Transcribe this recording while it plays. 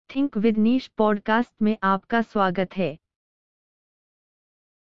Think with niche podcast में आपका स्वागत है।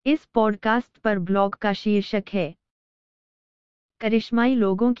 इस पॉडकास्ट पर ब्लॉग का शीर्षक है करिश्माई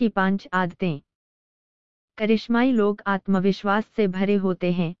लोगों की 5 आदतें। करिश्माई लोग आत्मविश्वास से भरे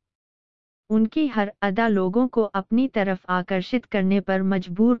होते हैं। उनकी हर अदा लोगों को अपनी तरफ आकर्षित करने पर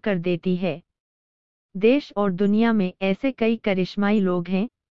मजबूर कर देती है। देश और दुनिया में ऐसे कई करिश्माई लोग हैं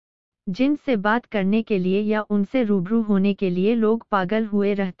जिनसे बात करने के लिए या उनसे रूबरू होने के लिए लोग पागल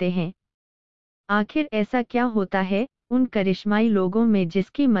हुए रहते हैं। आखिर ऐसा क्या होता है उन करिश्माई लोगों में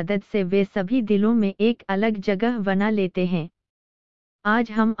जिसकी मदद से वे सभी दिलों में एक अलग जगह बना लेते हैं?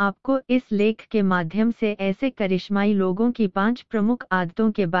 आज हम आपको इस लेख के माध्यम से ऐसे करिश्माई लोगों की 5 प्रमुख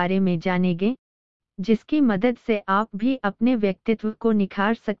आदतों के बारे में जानेंगे, जिसकी मदद से आप भी अपने व्यक्तित्व को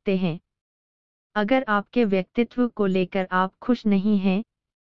निखार सकते हैं। अगर आपके व्यक्तित्व को लेकर आप खुश नहीं हैं,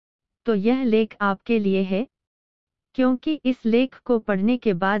 तो यह लेख आपके लिए है, क्योंकि इस लेख को पढ़ने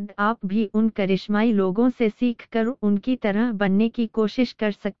के बाद आप भी उन करिश्माई लोगों से सीखकर उनकी तरह बनने की कोशिश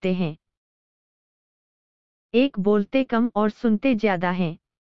कर सकते हैं। 1. बोलते कम और सुनते ज्यादा हैं।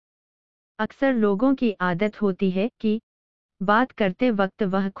 अक्सर लोगों की आदत होती है कि बात करते वक्त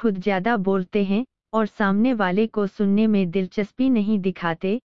वह खुद ज्यादा बोलते हैं और सामने वाले को सुनने में दिलचस्पी नहीं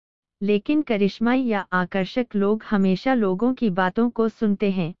दिखाते, लेकिन करिश्माई या आकर्षक लोग हमेशा लोगों की बातों को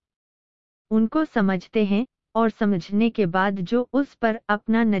सुनते हैं, उनको समझते हैं और समझने के बाद जो उस पर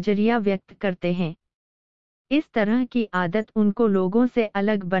अपना नजरिया व्यक्त करते हैं। इस तरह की आदत उनको लोगों से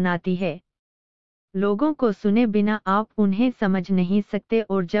अलग बनाती है। लोगों को सुने बिना आप उन्हें समझ नहीं सकते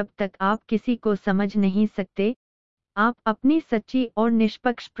और जब तक आप किसी को समझ नहीं सकते, आप अपनी सच्ची और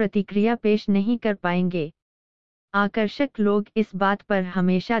निष्पक्ष प्रतिक्रिया पेश नहीं कर पाएंगे। आकर्षक लोग इस बात पर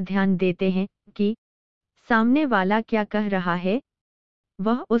हमेशा ध्यान देते हैं कि सामने वाला क्या कह रहा है।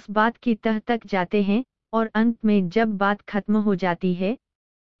 वह उस बात की तह तक जाते हैं और अंत में जब बात खत्म हो जाती है,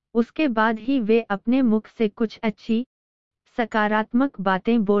 उसके बाद ही वे अपने मुख से कुछ अच्छी, सकारात्मक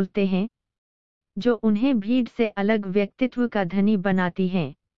बातें बोलते हैं, जो उन्हें भीड़ से अलग व्यक्तित्व का धनी बनाती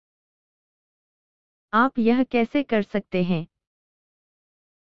हैं। आप यह कैसे कर सकते हैं?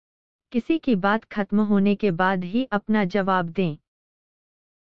 किसी की बात खत्म होने के बाद ही अपना जवाब दें।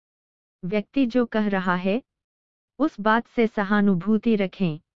 व्यक्ति जो कह रहा है, उस बात से सहानुभूति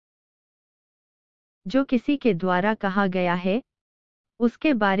रखें। जो किसी के द्वारा कहा गया है,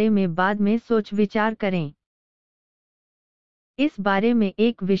 उसके बारे में बाद में सोच विचार करें। इस बारे में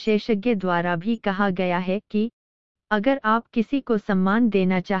एक विशेषज्ञ द्वारा भी कहा गया है कि अगर आप किसी को सम्मान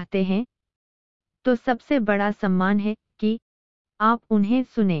देना चाहते हैं, तो सबसे बड़ा सम्मान है कि आप उन्हें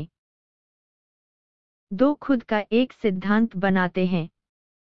सुनें। 2. खुद का एक सिद्धांत बनाते हैं।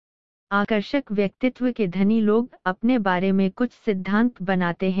 आकर्षक व्यक्तित्व के धनी लोग अपने बारे में कुछ सिद्धांत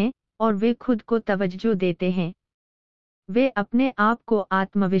बनाते हैं और वे खुद को तवज्जो देते हैं। वे अपने आप को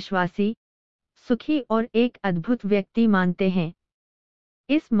आत्मविश्वासी, सुखी और एक अद्भुत व्यक्ति मानते हैं।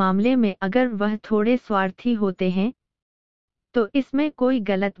 इस मामले में अगर वह थोड़े स्वार्थी होते हैं, तो इसमें कोई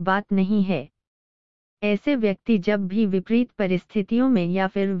गलत बात नहीं है। ऐसे व्यक्ति जब भी विपरीत परिस्थितियों में या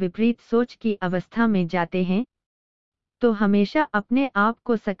फिर विपरीत सोच की अवस्था में जाते हैं, तो हमेशा अपने आप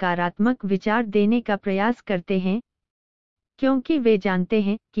को सकारात्मक विचार देने का प्रयास करते हैं, क्योंकि वे जानते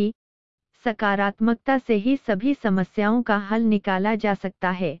हैं कि सकारात्मकता से ही सभी समस्याओं का हल निकाला जा सकता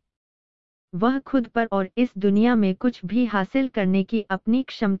है। वह खुद पर और इस दुनिया में कुछ भी हासिल करने की अपनी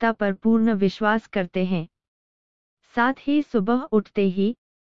क्षमता पर पूर्ण विश्वास करते हैं। साथ ही सुबह उठते ही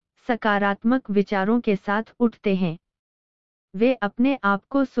सकारात्मक विचारों के साथ उठते हैं। वे अपने आप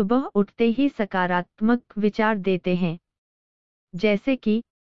को सुबह उठते ही सकारात्मक विचार देते हैं, जैसे कि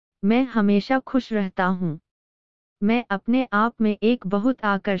मैं हमेशा खुश रहता हूँ, मैं अपने आप में एक बहुत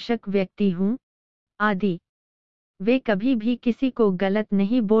आकर्षक व्यक्ति हूँ, आदि। वे कभी भी किसी को गलत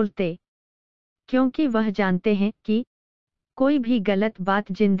नहीं बोलते, क्योंकि वह जानते हैं कि कोई भी गलत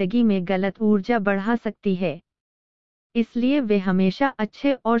बात जिंदगी में गलत ऊर्जा बढ़ा सकती है। इसलिए वे हमेशा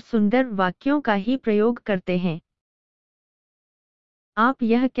अच्छे और सुंदर वाक्यों का ही प्रयोग करते हैं। आप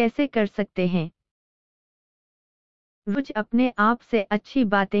यह कैसे कर सकते हैं? रोज अपने आप से अच्छी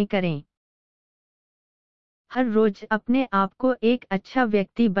बातें करें। हर रोज अपने आप को एक अच्छा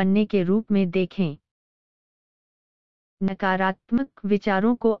व्यक्ति बनने के रूप में देखें। नकारात्मक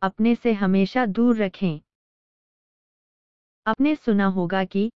विचारों को अपने से हमेशा दूर रखें। आपने सुना होगा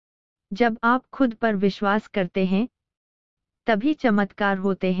कि जब आप खुद पर विश्वास करते हैं, तभी चमत्कार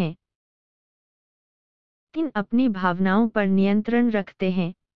होते हैं। 3. अपनी भावनाओं पर नियंत्रण रखते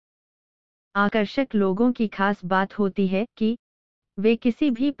हैं। आकर्षक लोगों की खास बात होती है कि वे किसी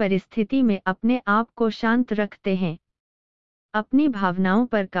भी परिस्थिति में अपने आप को शांत रखते हैं, अपनी भावनाओं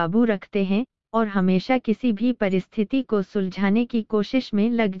पर काबू रखते हैं और हमेशा किसी भी परिस्थिति को सुलझाने की कोशिश में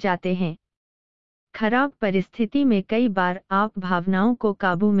लग जाते हैं। खराब परिस्थिति में कई बार आप भावनाओं को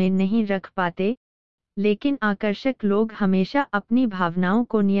काबू में नहीं रख पाते, लेकिन आकर्षक लोग हमेशा अपनी भावनाओं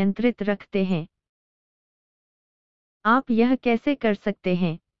को नियंत्रित रखते हैं। आप यह कैसे कर सकते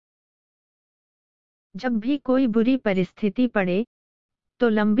हैं? जब भी कोई बुरी परिस्थिति पड़े, तो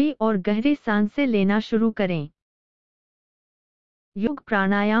लंबी और गहरी सांसें लेना शुरू करें। योग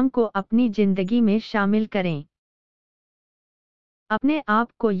प्राणायाम को अपनी जिंदगी में शामिल करें। अपने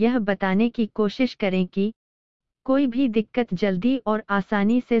आप को यह बताने की कोशिश करें कि कोई भी दिक्कत जल्दी और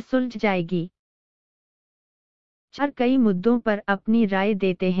आसानी से सुलझ जाएगी। चार कई मुद्दों पर अपनी राय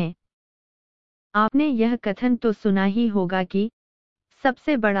देते हैं। आपने यह कथन तो सुना ही होगा कि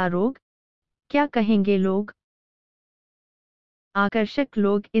सबसे बड़ा रोग, क्या कहेंगे लोग? आकर्षक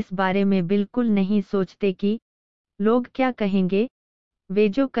लोग इस बारे में बिल्कुल नहीं सोचते कि लोग क्या कहेंगे। वे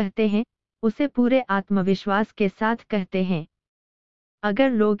जो कहते हैं, उसे पूरे आत्मविश्वास के साथ कहते हैं। अगर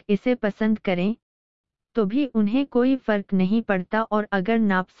लोग इसे पसंद करें, तो भी उन्हें कोई फर्क नहीं पड़ता, और अगर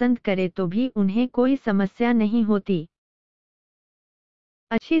नापसंद करें तो भी उन्हें कोई समस्या नहीं होती।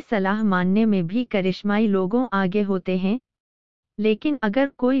 अच्छी सलाह मानने में भी करिश्माई लोगों आगे होते हैं, लेकिन अगर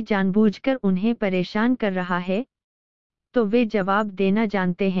कोई जानबूझकर उन्हें परेशान कर रहा है, तो वे जवाब देना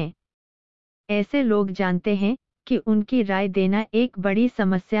जानते हैं। ऐसे लोग जानते हैं कि उनकी राय देना एक बड़ी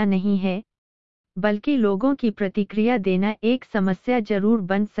समस्या नहीं है, बल्कि लोगों की प्रतिक्रिया देना एक समस्या जरूर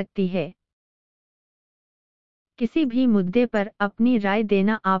बन सकती है। किसी भी मुद्दे पर अपनी राय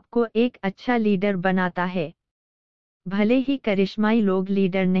देना आपको एक अच्छा लीडर बनाता है। भले ही करिश्माई लोग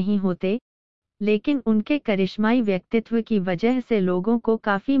लीडर नहीं होते, लेकिन उनके करिश्माई व्यक्तित्व की वजह से लोगों को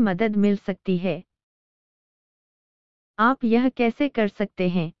काफी मदद मिल सकती है। आप यह कैसे कर सकते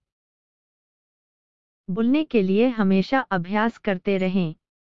हैं? बोलने के लिए हमेशा अभ्यास करते रहें।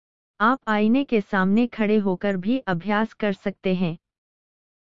 आप आईने के सामने खड़े होकर भी अभ्यास कर सकते हैं।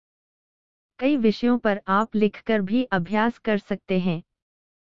 कई विषयों पर आप लिखकर भी अभ्यास कर सकते हैं।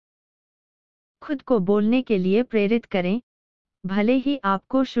 खुद को बोलने के लिए प्रेरित करें। भले ही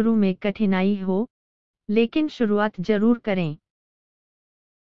आपको शुरू में कठिनाई हो, लेकिन शुरुआत जरूर करें।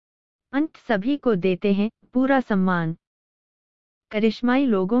 अंत सभी को देते हैं पूरा सम्मान। करिश्माई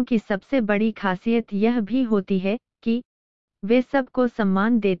लोगों की सबसे बड़ी खासियत यह भी होती है कि वे सबको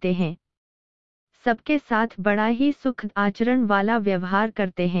सम्मान देते हैं। सबके साथ बड़ा ही सुख आचरण वाला व्यवहार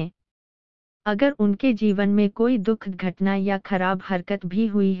करते हैं। अगर उनके जीवन में कोई दुख घटना या खराब हरकत भी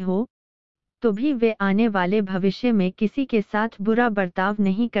हुई हो, तो भी वे आने वाले भविष्य में किसी के साथ बुरा बर्ताव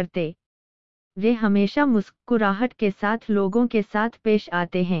नहीं करते। वे हमेशा मुस्कुराहट के साथ लोगों के साथ पेश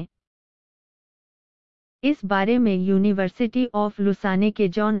आते हैं। इस बारे में यूनिवर्सिटी ऑफ लुसाने के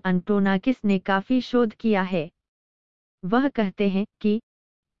जॉन अंटोनाकिस ने काफी शोध किया है। वह कहते हैं कि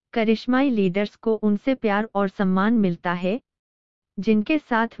करिश्माई लीडर्स को उनसे प्यार और सम्मान मिलता है, जिनके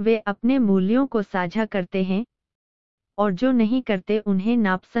साथ वे अपने मूल्यों को साझा करते हैं, और जो नहीं करते उन्हें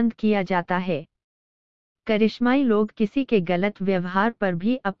नापसंद किया जाता है। करिश्माई लोग किसी के गलत व्यवहार पर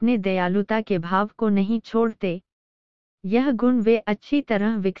भी अपने दयालुता के भाव को नहीं छोड़ते। यह गुण वे अच्छी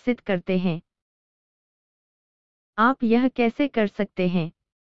तरह विकसित करते हैं। आप यह कैसे कर सकते हैं?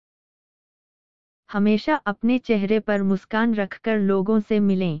 हमेशा अपने चेहरे पर मुस्कान रखकर लोगों से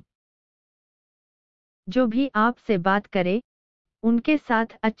मिलें। जो भी आपसे बात करे, उनके साथ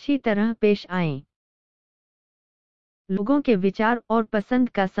अच्छी तरह पेश आएं। लोगों के विचार और पसंद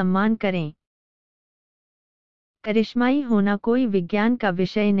का सम्मान करें। करिश्माई होना कोई विज्ञान का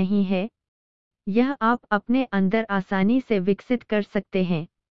विषय नहीं है, यह आप अपने अंदर आसानी से विकसित कर सकते हैं।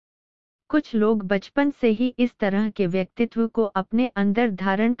 कुछ लोग बचपन से ही इस तरह के व्यक्तित्व को अपने अंदर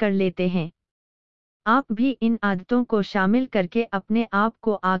धारण कर लेते हैं। आप भी इन आदतों को शामिल करके अपने आप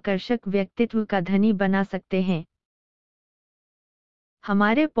को आकर्षक व्यक्तित्व का धनी बना सकते हैं।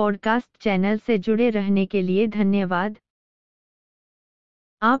 हमारे पॉडकास्ट चैनल से जुड़े रहने के लिए धन्यवाद।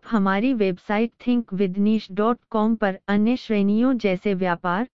 आप हमारी वेबसाइट thinkwithniche.com पर अन्य श्रेणियों जैसे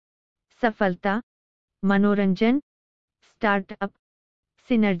व्यापार, सफलता, मनोरंजन, स्टार्टअप,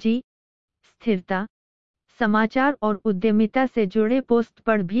 सिनर्जी, स्थिरता, समाचार और उद्यमिता से जुड़े पोस्ट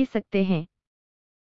पढ़ भी सकते हैं।